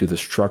changes to the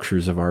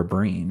structures of our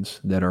brains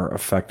that are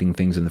affecting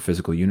things in the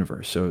physical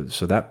universe.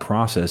 So that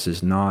process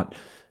is not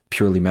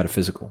purely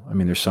metaphysical. I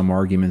mean, there's some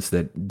arguments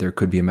that there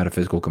could be a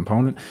metaphysical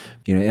component,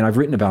 and I've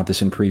written about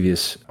this in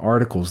previous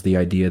articles, the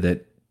idea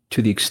that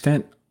to the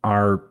extent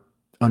our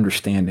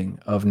understanding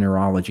of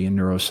neurology and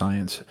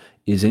neuroscience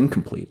is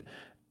incomplete,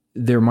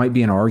 there might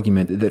be an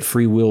argument that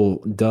free will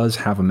does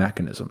have a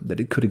mechanism, that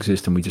it could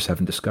exist and we just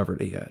haven't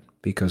discovered it yet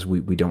because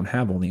we don't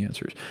have all the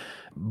answers.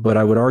 But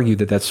I would argue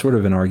that that's sort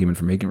of an argument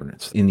from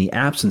ignorance. In the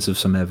absence of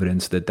some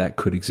evidence that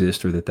could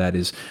exist or that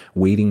is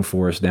waiting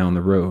for us down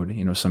the road,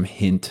 some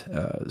hint,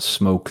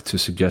 smoke to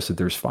suggest that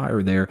there's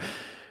fire there,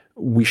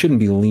 we shouldn't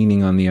be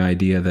leaning on the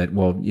idea that,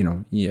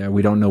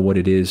 we don't know what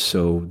it is,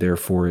 so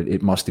therefore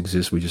it must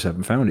exist, we just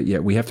haven't found it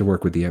yet. We have to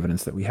work with the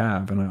evidence that we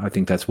have. And I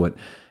think that's what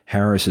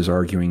Harris is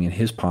arguing in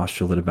his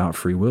postulate about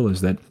free will,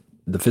 is that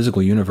the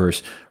physical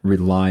universe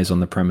relies on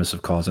the premise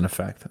of cause and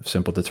effect, of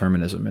simple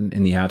determinism. And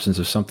in the absence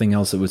of something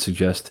else that would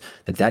suggest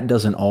that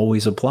doesn't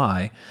always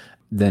apply,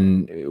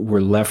 then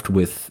we're left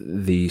with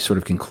the sort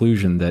of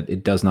conclusion that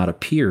it does not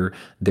appear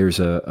there's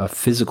a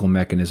physical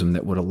mechanism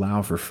that would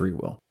allow for free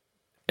will.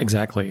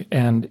 Exactly.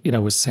 And,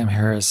 with Sam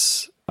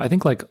Harris, I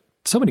think like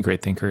so many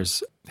great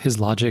thinkers, his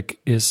logic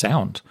is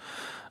sound.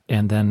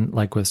 And then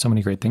like with so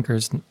many great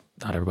thinkers,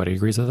 Not everybody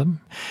agrees with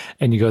them.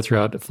 And you go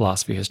throughout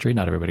philosophy history,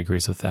 not everybody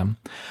agrees with them.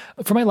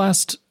 For my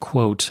last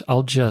quote,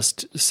 I'll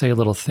just say a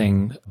little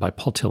thing by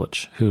Paul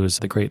Tillich, who is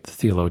the great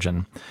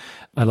theologian.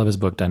 I love his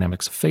book,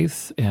 Dynamics of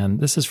Faith, and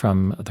this is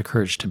from The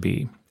Courage to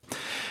Be.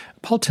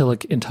 Paul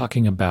Tillich, in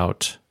talking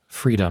about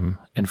freedom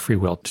and free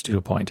will to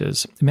a point,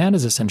 is man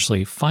is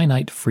essentially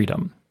finite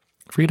freedom.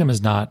 Freedom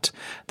is not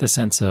the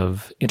sense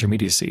of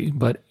intermediacy,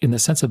 but in the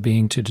sense of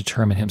being to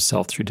determine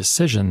himself through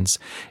decisions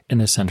in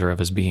the center of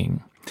his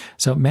being.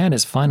 So man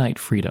is finite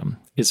freedom,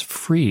 is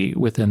free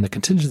within the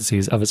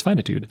contingencies of his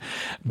finitude.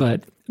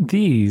 But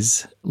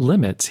these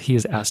limits he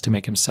is asked to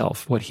make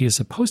himself what he is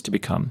supposed to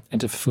become and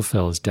to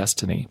fulfill his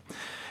destiny.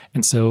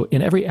 And so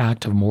in every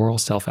act of moral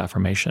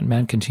self-affirmation,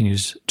 man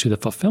continues to the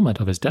fulfillment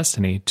of his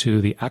destiny,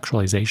 to the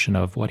actualization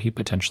of what he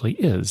potentially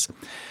is.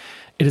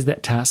 It is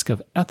that task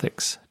of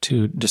ethics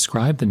to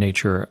describe the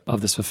nature of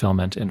this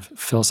fulfillment in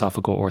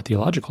philosophical or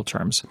theological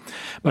terms.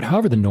 But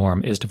however, the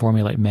norm is to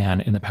formulate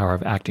man in the power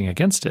of acting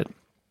against it,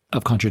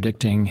 of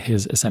contradicting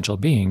his essential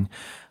being,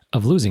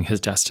 of losing his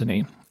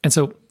destiny. And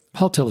so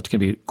Paul Tillich can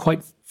be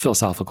quite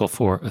philosophical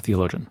for a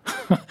theologian.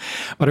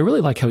 But I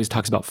really like how he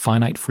talks about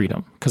finite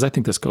freedom, because I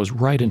think this goes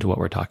right into what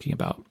we're talking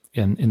about,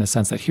 in the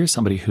sense that here's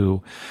somebody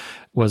who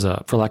was,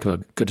 for lack of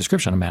a good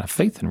description, a man of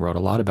faith and wrote a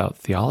lot about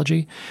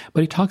theology,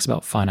 but he talks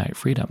about finite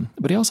freedom.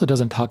 But he also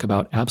doesn't talk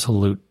about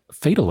absolute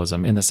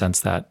fatalism in the sense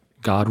that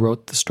God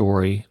wrote the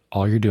story,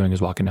 all you're doing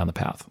is walking down the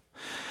path.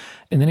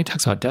 And then he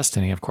talks about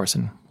destiny, of course,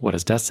 and what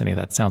is destiny?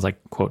 That sounds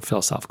like, quote,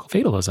 philosophical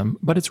fatalism,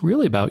 but it's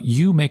really about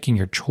you making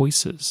your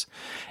choices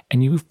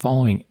and you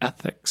following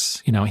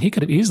ethics. You know, he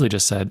could have easily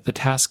just said the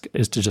task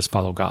is to just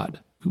follow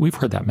God. We've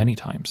heard that many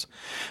times.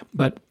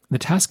 But the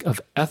task of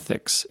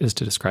ethics is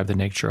to describe the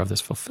nature of this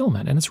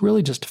fulfillment. And it's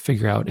really just to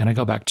figure out, and I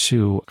go back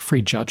to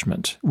free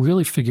judgment,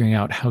 really figuring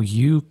out how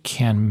you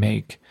can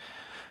make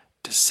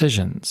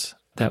decisions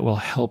that will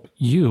help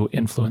you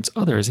influence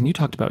others. And you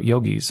talked about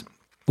yogis.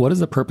 What is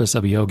the purpose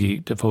of a yogi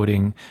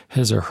devoting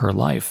his or her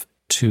life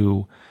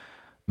to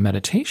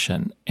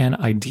meditation? And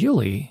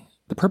ideally,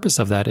 the purpose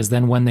of that is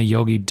then when the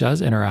yogi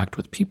does interact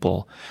with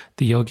people,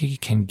 the yogi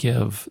can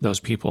give those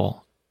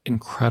people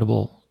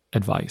incredible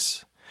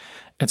advice.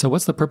 And so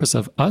what's the purpose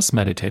of us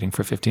meditating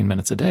for 15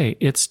 minutes a day?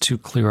 It's to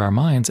clear our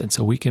minds and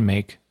so we can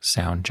make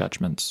sound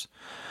judgments.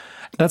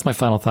 That's my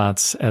final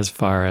thoughts as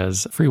far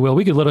as free will.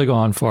 We could literally go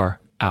on for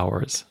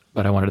hours,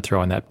 but I wanted to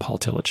throw in that Paul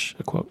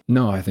Tillich quote.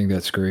 No, I think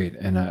that's great.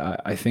 And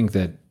I think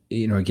that,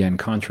 again,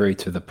 contrary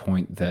to the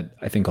point that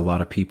I think a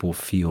lot of people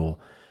feel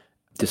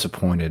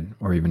disappointed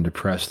or even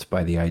depressed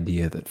by the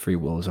idea that free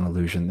will is an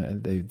illusion,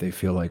 that they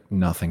feel like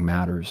nothing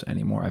matters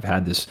anymore. I've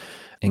had this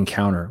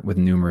encounter with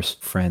numerous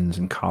friends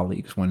and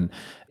colleagues when,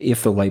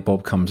 if the light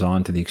bulb comes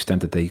on to the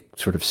extent that they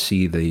sort of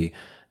see the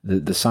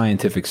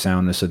scientific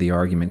soundness of the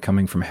argument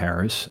coming from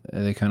Harris,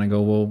 they kind of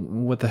go, well,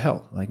 what the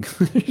hell? Like,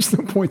 there's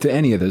no point to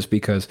any of this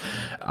because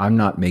I'm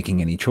not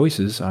making any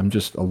choices. I'm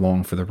just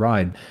along for the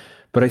ride.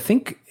 But I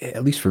think,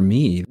 at least for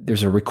me,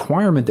 there's a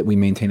requirement that we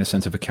maintain a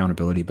sense of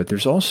accountability, but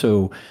there's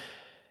also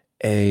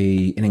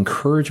an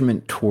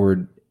encouragement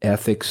toward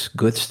ethics,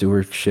 good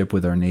stewardship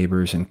with our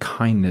neighbors, and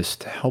kindness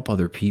to help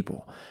other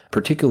people,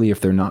 particularly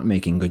if they're not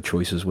making good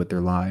choices with their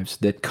lives,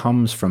 that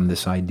comes from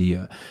this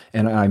idea.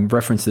 And I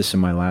referenced this in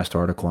my last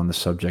article on the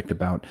subject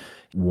about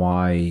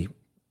why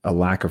a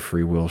lack of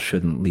free will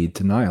shouldn't lead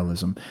to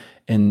nihilism.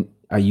 And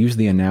I use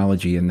the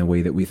analogy in the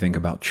way that we think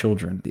about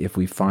children. If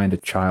we find a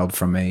child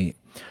from a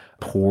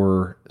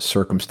poor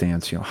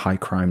circumstance, high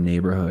crime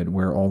neighborhood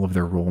where all of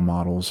their role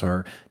models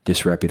are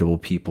disreputable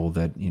people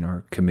that,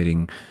 are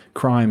committing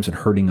crimes and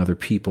hurting other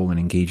people and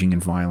engaging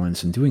in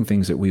violence and doing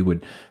things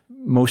that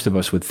most of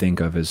us would think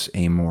of as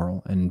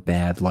amoral and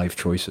bad life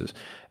choices.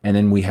 And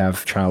then we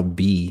have child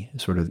B,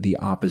 sort of the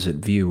opposite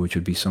view, which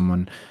would be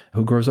someone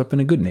who grows up in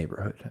a good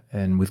neighborhood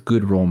and with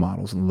good role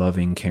models,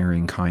 loving,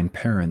 caring, kind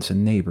parents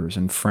and neighbors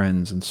and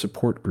friends and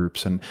support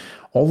groups and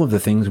all of the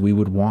things we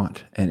would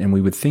want and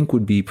we would think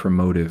would be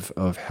promotive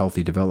of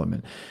healthy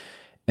development.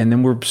 And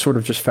then we're sort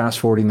of just fast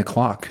forwarding the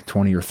clock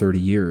 20 or 30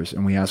 years,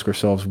 and we ask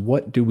ourselves,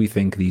 what do we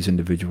think these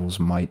individuals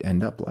might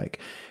end up like?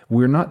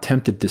 We're not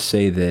tempted to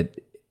say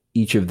that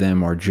each of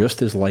them are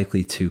just as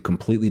likely to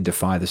completely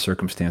defy the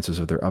circumstances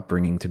of their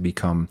upbringing to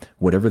become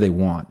whatever they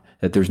want,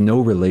 that there's no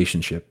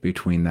relationship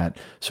between that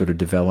sort of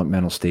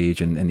developmental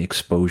stage and the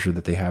exposure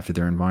that they have to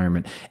their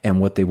environment and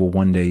what they will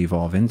one day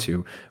evolve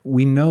into.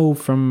 We know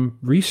from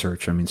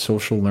research,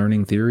 social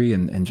learning theory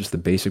and just the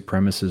basic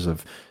premises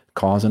of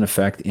cause and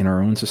effect in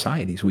our own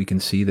societies. We can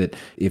see that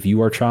if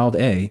you are child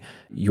A,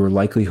 your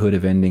likelihood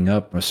of ending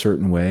up a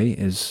certain way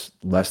is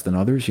less than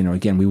others.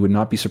 Again, we would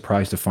not be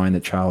surprised to find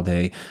that child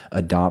A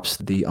adopts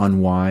the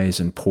unwise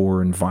and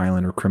poor and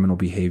violent or criminal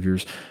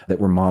behaviors that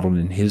were modeled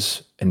in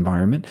his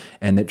environment,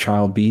 and that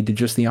child B did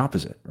just the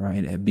opposite,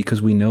 right?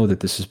 Because we know that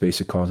this is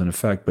basic cause and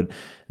effect. But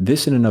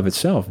this in and of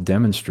itself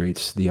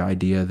demonstrates the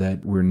idea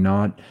that we're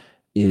not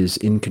is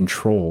in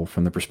control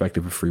from the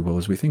perspective of free will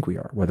as we think we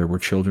are, whether we're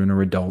children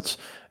or adults.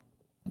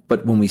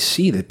 But when we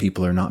see that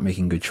people are not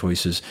making good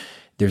choices,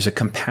 there's a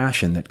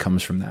compassion that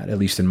comes from that, at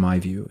least in my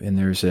view. And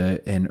there's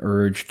an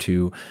urge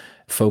to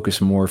focus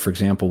more, for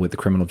example, with the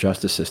criminal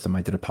justice system.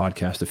 I did a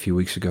podcast a few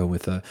weeks ago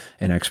with an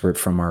expert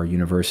from our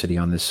university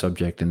on this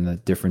subject and the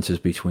differences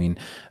between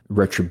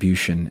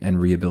retribution and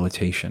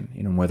rehabilitation,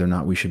 whether or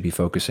not we should be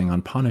focusing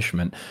on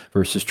punishment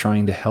versus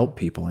trying to help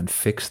people and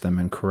fix them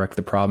and correct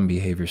the problem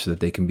behavior so that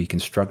they can be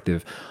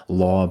constructive,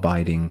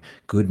 law-abiding,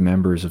 good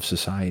members of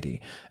society.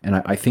 And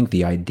I think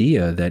the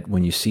idea that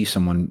when you see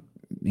someone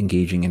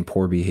engaging in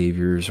poor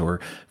behaviors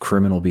or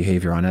criminal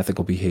behavior,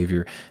 unethical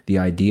behavior, the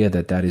idea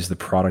that that is the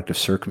product of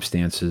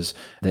circumstances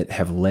that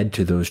have led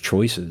to those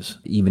choices,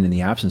 even in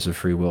the absence of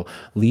free will,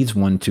 leads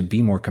one to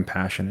be more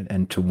compassionate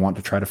and to want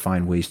to try to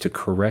find ways to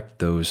correct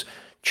those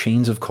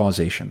chains of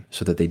causation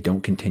so that they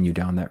don't continue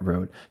down that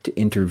road, to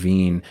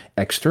intervene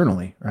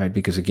externally, right?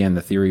 Because again,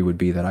 the theory would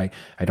be that I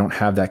don't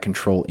have that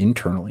control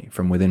internally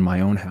from within my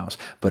own house,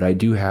 but I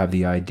do have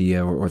the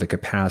idea or the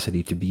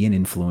capacity to be an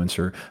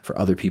influencer for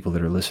other people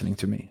that are listening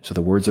to me. So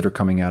the words that are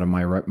coming out of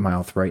my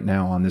mouth right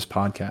now on this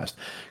podcast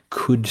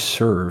could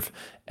serve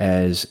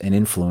as an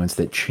influence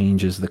that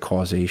changes the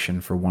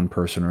causation for one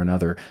person or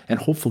another, and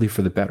hopefully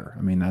for the better.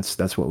 I mean,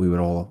 that's what we would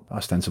all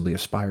ostensibly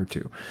aspire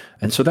to.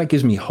 And so that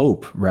gives me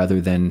hope rather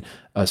than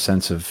a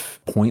sense of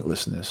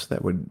pointlessness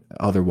that would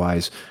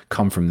otherwise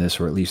come from this,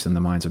 or at least in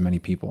the minds of many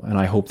people. And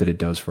I hope that it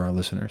does for our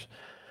listeners.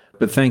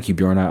 But thank you,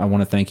 Bjorn. I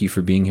want to thank you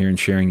for being here and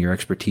sharing your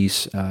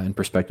expertise and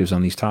perspectives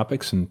on these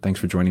topics. And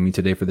thanks for joining me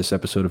today for this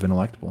episode of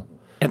Intellectable.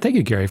 And thank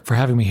you, Gary, for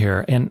having me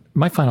here. And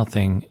my final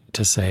thing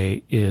to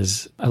say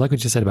is, I like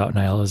what you said about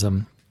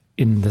nihilism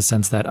in the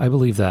sense that I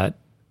believe that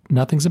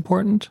nothing's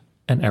important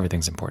and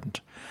everything's important.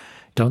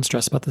 Don't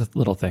stress about the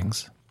little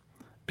things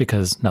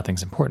because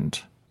nothing's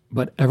important,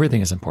 but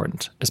everything is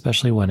important,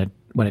 especially when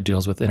it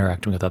deals with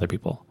interacting with other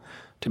people.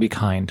 To be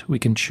kind, we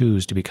can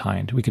choose to be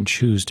kind. We can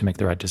choose to make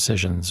the right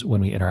decisions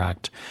when we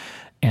interact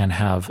and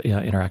have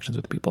interactions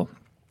with people.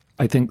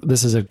 I think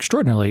this is an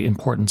extraordinarily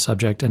important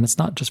subject, and it's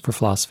not just for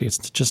philosophy.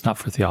 It's just not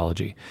for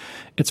theology.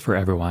 It's for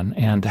everyone.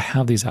 And to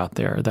have these out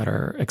there that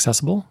are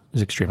accessible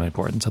is extremely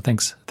important. So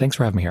thanks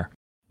for having me here.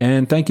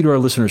 And thank you to our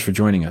listeners for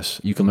joining us.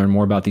 You can learn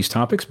more about these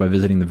topics by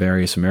visiting the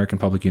various American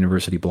Public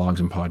University blogs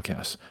and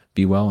podcasts.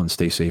 Be well and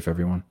stay safe,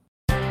 everyone.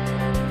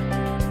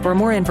 For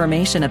more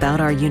information about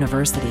our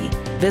university,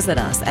 visit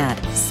us at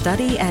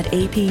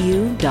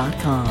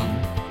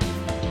studyatapu.com.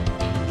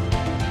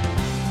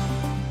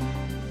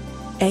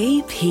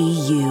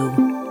 APU,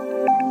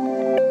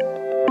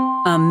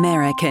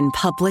 American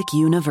Public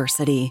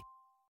University.